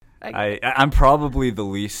I'm probably the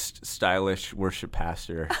least stylish worship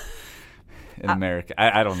pastor in America.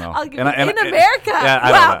 I don't know. In America?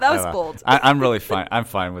 Yeah, wow, that was bold. I'm really fine. I'm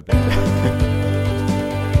fine with it.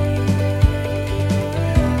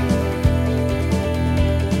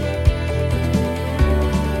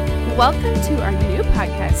 Welcome to our new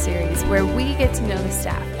podcast series where we get to know the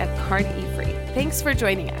staff at Kearney Free. Thanks for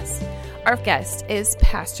joining us. Our guest is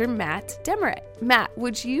Pastor Matt Desmarais. Matt,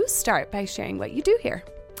 would you start by sharing what you do here?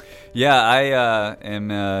 Yeah,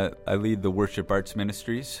 I lead the worship arts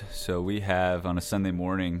ministries. So we have on a Sunday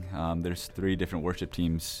morning, there's 3 different worship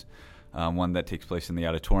teams. One that takes place in the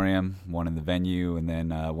auditorium, one in the venue, and then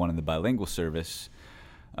one in the bilingual service.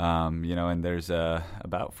 And there's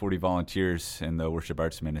about 40 volunteers in the worship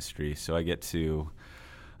arts ministry. So I get to,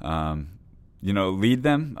 lead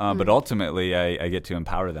them, but ultimately I get to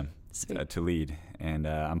empower them to lead. And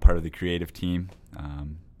I'm part of the creative team.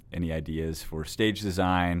 Any ideas for stage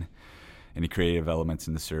design, any creative elements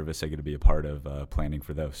in the service, I get to be a part of planning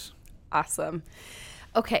for those. Awesome.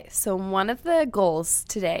 Okay, so one of the goals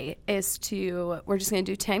today is we're just going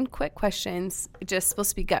to do 10 quick questions, just supposed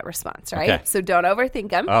to be gut response, right? Okay. So don't overthink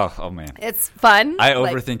them. Oh man. It's fun. I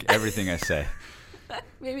overthink everything I say.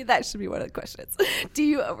 Maybe that should be one of the questions. Do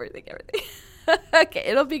you overthink everything? Okay,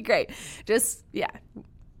 it'll be great.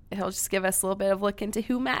 He'll just give us a little bit of look into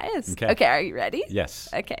who Matt is. Okay, are you ready? Yes.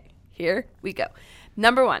 Okay, here we go.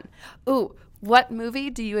 Number 1. Ooh, what movie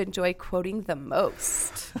do you enjoy quoting the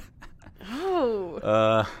most?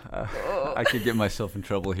 I could get myself in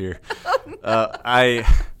trouble here. I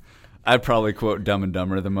probably quote Dumb and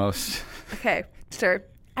Dumber the most. Okay, sure.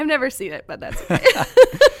 I've never seen it, but that's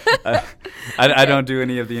okay. I don't do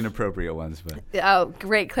any of the inappropriate ones, but oh,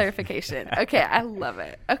 great clarification. Okay, I love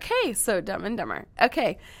it. Okay, so Dumb and Dumber.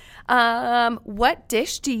 Okay, what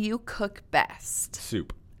dish do you cook best?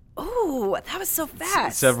 Soup. Oh, that was so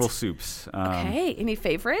fast. Several soups. Okay, any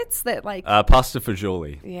favorites that like? Pasta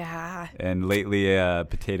fagioli. Yeah. And lately,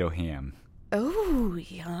 potato ham. Oh,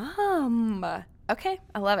 yum. Okay,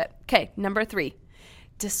 I love it. Okay, number 3.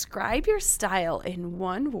 Describe your style in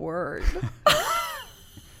one word.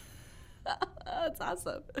 That's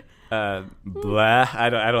awesome. Blah. I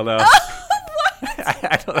don't know.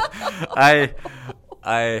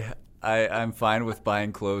 What? I'm fine with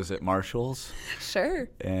buying clothes at Marshall's. Sure.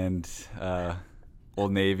 And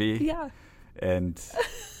Old Navy. Yeah. And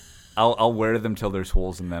I'll wear them till there's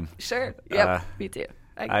holes in them. Sure. Yep. Me too.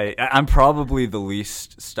 I'm probably the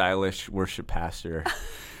least stylish worship pastor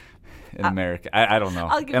in America. I don't know.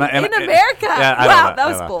 In America? Wow, that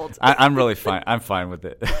was bold. I'm really fine. I'm fine with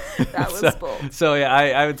it. That was bold. So yeah,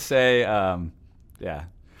 I would say, yeah.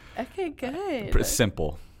 Okay, good.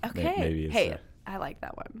 Simple. Okay. Maybe I like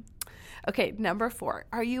that one. Okay, number 4.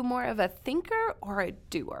 Are you more of a thinker or a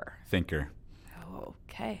doer? Thinker. Oh,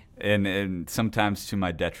 okay. And sometimes to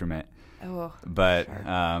my detriment. Oh, but sure.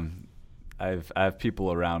 I have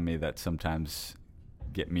people around me that sometimes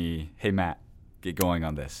get me, hey Matt, get going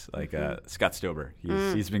on this. Like Scott Stober,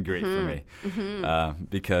 he's been great for me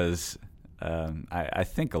because I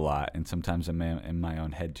think a lot, and sometimes I'm in my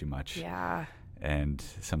own head too much. Yeah. And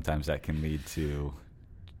sometimes that can lead to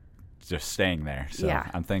just staying there. So yeah.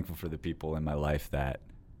 I'm thankful for the people in my life that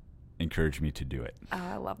encourage me to do it. Oh,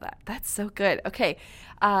 I love that. That's so good. Okay.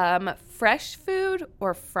 Fresh food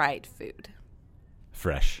or fried food?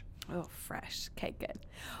 Fresh. Oh, fresh. Okay, good.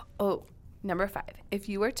 Oh, number 5. If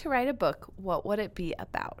you were to write a book, what would it be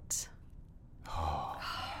about? Oh,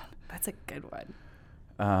 that's a good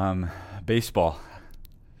one. Baseball.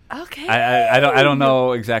 Okay. I don't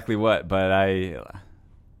know exactly what, but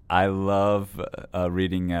I love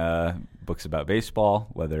reading books about baseball,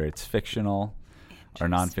 whether it's fictional or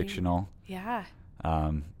non-fictional. Yeah.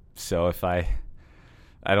 So if I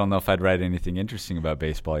don't know if I'd write anything interesting about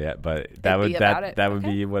baseball yet, but that would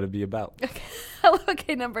be what it'd be about. Okay.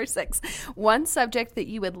 Okay, number 6. One subject that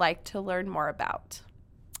you would like to learn more about.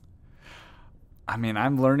 I mean,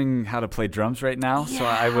 I'm learning how to play drums right now, so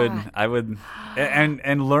I would,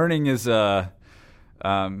 and learning is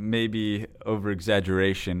maybe over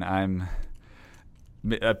exaggeration.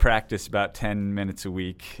 I practice about 10 minutes a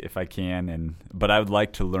week if I can, but I would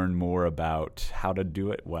like to learn more about how to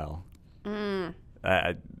do it well.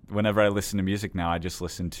 Whenever I listen to music now, I just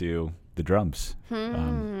listen to the drums.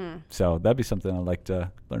 So that'd be something I'd like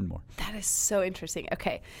to learn more. That is so interesting.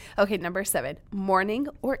 Okay, number 7, morning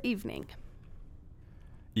or evening?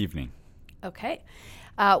 Evening. Okay.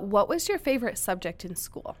 What was your favorite subject in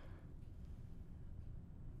school?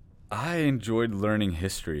 I enjoyed learning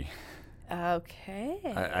history. Okay.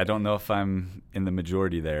 I don't know if I'm in the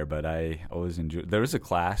majority there, but I always enjoyed. There was a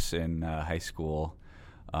class in high school,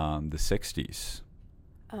 the 60s.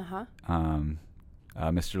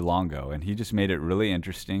 Mr. Longo, and he just made it really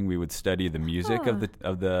interesting. We would study the music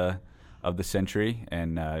of the century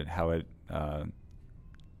and how it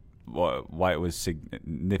why it was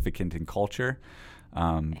significant in culture.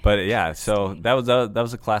 But yeah, so that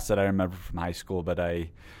was a class that I remember from high school. But I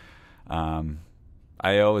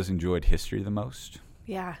always enjoyed history the most.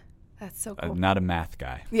 Yeah, that's so cool. Not a math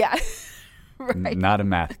guy. Yeah. Right. Not a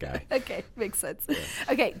math guy. Okay, makes sense. Yeah.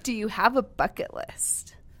 Okay, do you have a bucket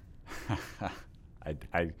list? I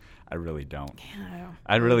really don't. Yeah.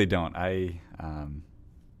 I really don't.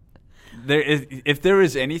 If there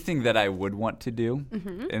is anything that I would want to do,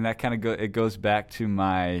 and that kind of it goes back to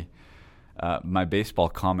my my baseball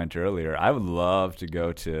comment earlier. I would love to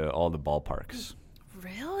go to all the ballparks.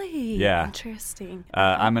 Really? Yeah. Interesting.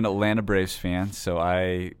 I'm an Atlanta Braves fan, so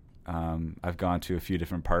I've gone to a few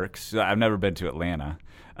different parks. I've never been to Atlanta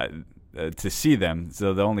to see them.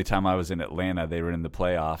 So the only time I was in Atlanta, they were in the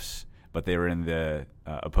playoffs, but they were in the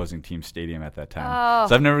opposing team stadium at that time. Oh,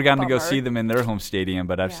 so I've never gotten bummer. to go see them in their home stadium,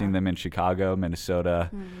 but I've seen them in Chicago, Minnesota,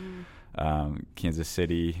 Kansas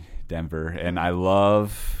City, Denver, and I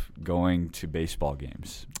love going to baseball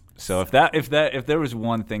games. So if there was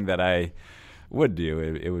one thing that I would do,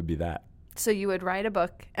 it would be that. So you would write a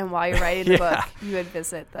book, and while you're writing the book, you would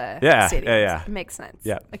visit the stadiums. Yeah. Makes sense.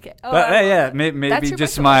 Yeah. Okay. But maybe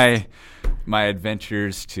just my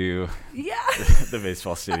adventures to the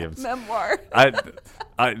baseball stadiums. Memoir.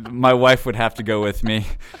 My wife would have to go with me.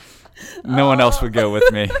 No one else would go with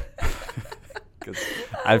me. 'Cause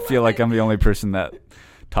I feel like I'm the only person that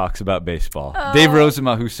talks about baseball. Dave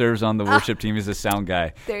Rosema, who serves on the worship team, is a sound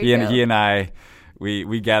guy. He and I,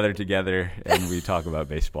 we gather together and we talk about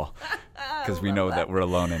baseball because we know that we're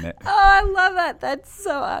alone in it. Oh, I love that. That's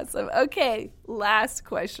so awesome. Okay, last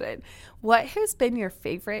question. What has been your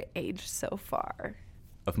favorite age so far?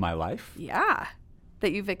 Of my life? Yeah,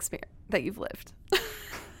 that you've experienced, that you've lived.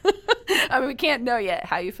 I mean, we can't know yet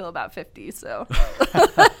how you feel about 50, so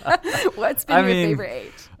what's been your favorite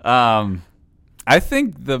age? I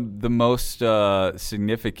think the most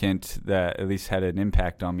significant that at least had an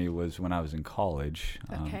impact on me was when I was in college,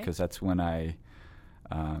 because that's when I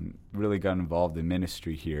really got involved in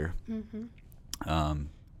ministry here.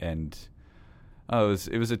 And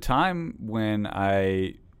it was a time when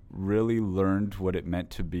I really learned what it meant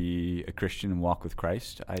to be a Christian and walk with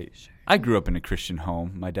Christ. I grew up in a Christian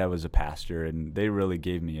home. My dad was a pastor, and they really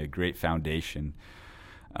gave me a great foundation.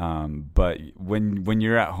 But when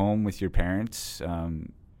you're at home with your parents,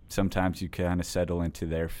 sometimes you kind of settle into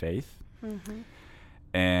their faith.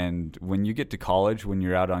 And when you get to college, when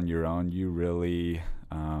you're out on your own, you really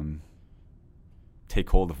take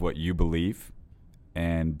hold of what you believe.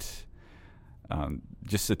 And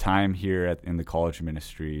just the time here in the college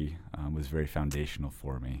ministry was very foundational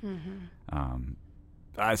for me.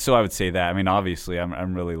 So I would say that. I mean, obviously,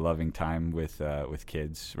 I'm really loving time with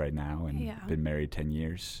kids right now, and been married 10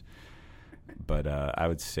 years. But I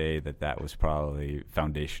would say that was probably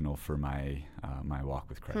foundational for my my walk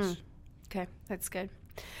with Christ. Okay, that's good.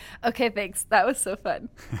 Okay, thanks. That was so fun.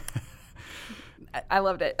 I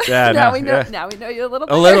loved it. Yeah, now we know you a little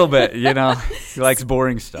bit. A little bit, He likes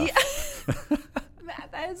boring stuff. Yeah.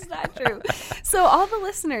 That is not true. So all the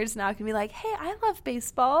listeners now can be like, "Hey, I love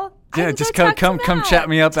baseball." Yeah, just come chat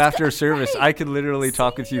me up after service. I could literally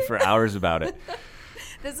talk with you for hours about it.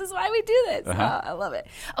 This is why we do this. I love it.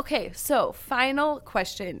 Okay, so final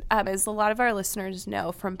question. As a lot of our listeners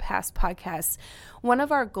know from past podcasts, one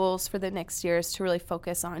of our goals for the next year is to really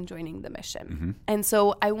focus on joining the mission. And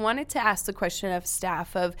so I wanted to ask the question of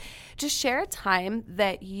staff of just share a time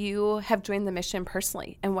that you have joined the mission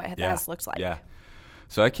personally and what that has looked like. Yeah.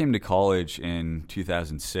 So I came to college in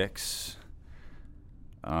 2006.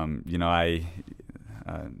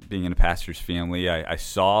 Being in a pastor's family, I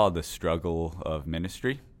saw the struggle of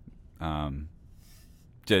ministry,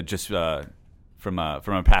 just from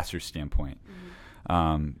a pastor's standpoint.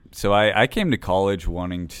 So I came to college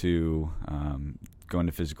wanting to go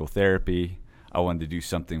into physical therapy. I wanted to do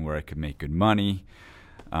something where I could make good money.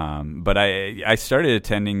 But I started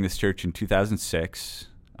attending this church in 2006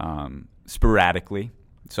 sporadically.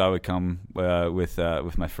 So I would come with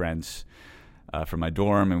my friends from my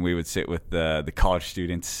dorm, and we would sit with the college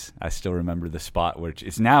students. I still remember the spot, which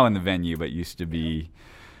is now in the venue, but used to be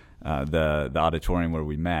the auditorium where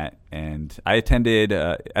we met. And I attended,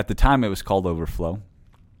 at the time it was called Overflow,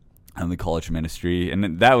 the college ministry,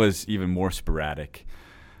 and that was even more sporadic.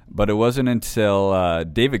 But it wasn't until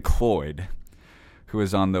David Cloyd, who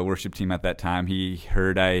was on the worship team at that time, he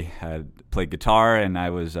heard I had played guitar, and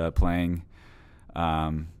I was playing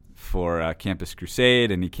for Campus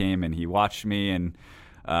Crusade, and he came and he watched me, and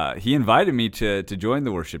he invited me to join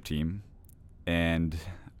the worship team, and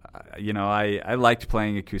I liked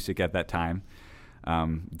playing acoustic at that time.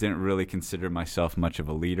 Didn't really consider myself much of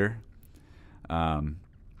a leader,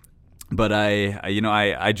 but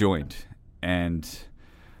I joined, and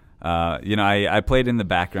I played in the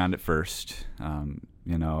background at first, I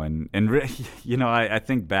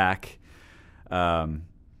think back. I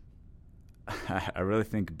really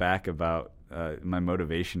think back about my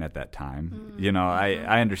motivation at that time. Mm-hmm.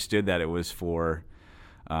 I understood that it was to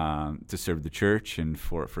serve the church and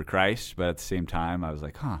for Christ, but at the same time, I was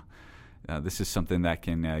like, this is something that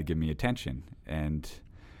can give me attention, and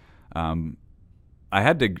I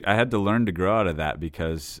had to learn to grow out of that,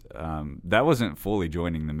 because that wasn't fully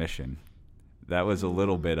joining the mission. That was a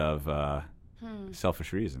little bit of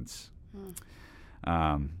selfish reasons.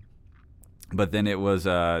 But then it was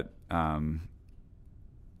my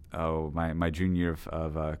junior year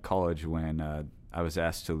of college when I was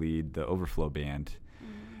asked to lead the Overflow Band,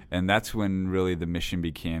 and that's when really the mission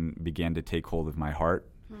began to take hold of my heart.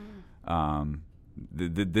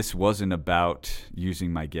 This wasn't about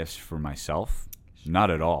using my gifts for myself, not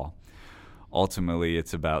at all. Ultimately,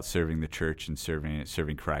 it's about serving the church and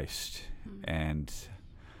serving Christ, and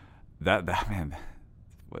that man,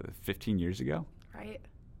 15 years ago, right?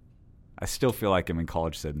 I still feel like I'm in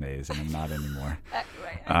college 7 days, and I'm not anymore.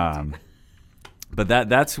 Right. But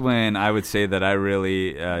that's when I would say that I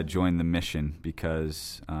really joined the mission,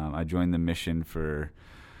 because I joined the mission for.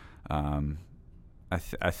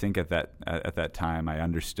 I think at that time I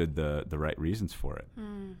understood the right reasons for it.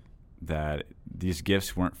 That these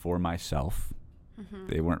gifts weren't for myself. Mm-hmm.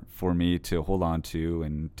 They weren't for me to hold on to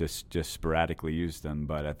and just sporadically use them.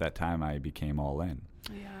 But at that time, I became all in.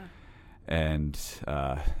 Yeah. And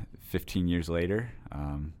 15 years later,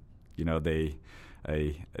 I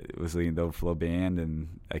was leading the Overflow Band,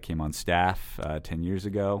 and I came on staff 10 years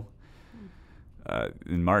ago.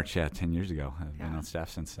 In March, 10 years ago. I've been on staff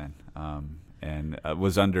since then. And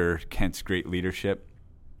was under Kent's great leadership,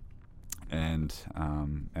 and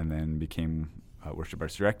then became worship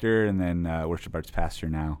arts director, and then worship arts pastor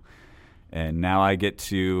now. And now I get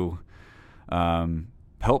to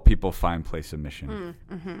help people find place of mission.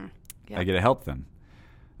 Mm-hmm. Yep. I get to help them.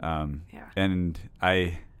 And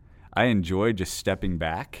I enjoy just stepping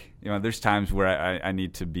back. There's times where I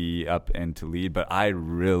need to be up and to lead, but I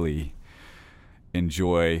really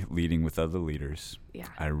enjoy leading with other leaders. Yeah.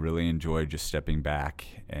 I really enjoy just stepping back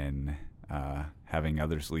and having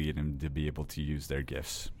others lead and to be able to use their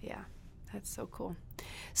gifts. Yeah, that's so cool.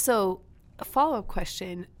 So a follow-up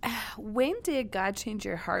question, when did God change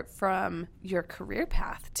your heart from your career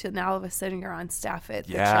path to now all of a sudden you're on staff at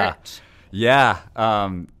the church? Yeah.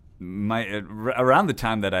 Around the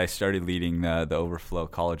time that I started leading the Overflow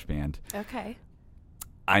College Band, okay,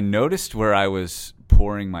 I noticed where I was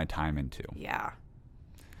pouring my time into. Yeah.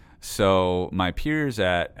 So my peers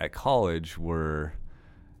at college were,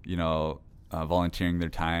 volunteering their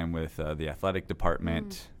time with the athletic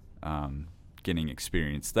department, getting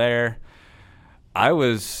experience there. I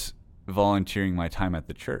was volunteering my time at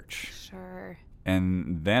the church. Sure.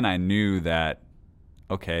 And then I knew that,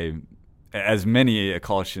 okay, as many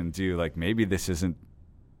college students do, like maybe this isn't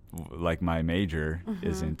like my major,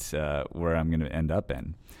 isn't where I'm going to end up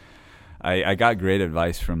in. I got great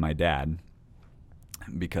advice from my dad,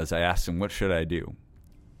 because I asked him, what should I do?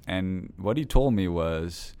 And what he told me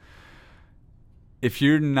was, if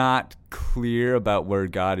you're not clear about where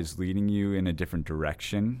God is leading you in a different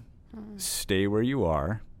direction, stay where you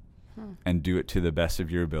are and do it to the best of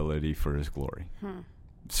your ability for his glory.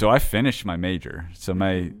 So I finished my major. So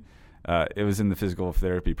it was in the physical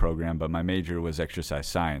therapy program, but my major was exercise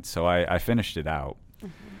science. So I finished it out.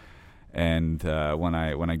 And when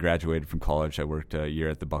I graduated from college, I worked a year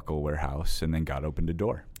at the Buckle Warehouse, and then God opened a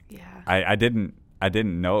door. Yeah. I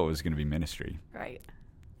didn't know it was going to be ministry. Right.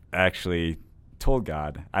 I actually told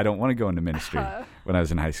God I don't want to go into ministry when I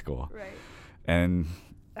was in high school. Right. And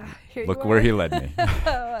look where he led me.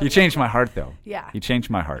 He changed my heart, though. Yeah. He changed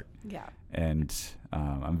my heart. Yeah. And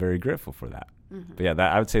I'm very grateful for that. But yeah,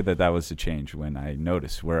 I would say that was a change when I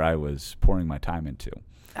noticed where I was pouring my time into.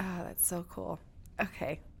 Oh, that's so cool.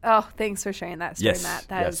 Okay. Oh, thanks for sharing that story, Matt.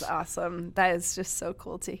 That is awesome. That is just so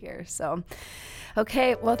cool to hear. So,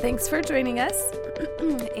 okay. Well, thanks for joining us.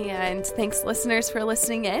 And thanks, listeners, for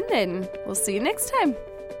listening in. And we'll see you next time.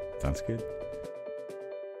 Sounds good.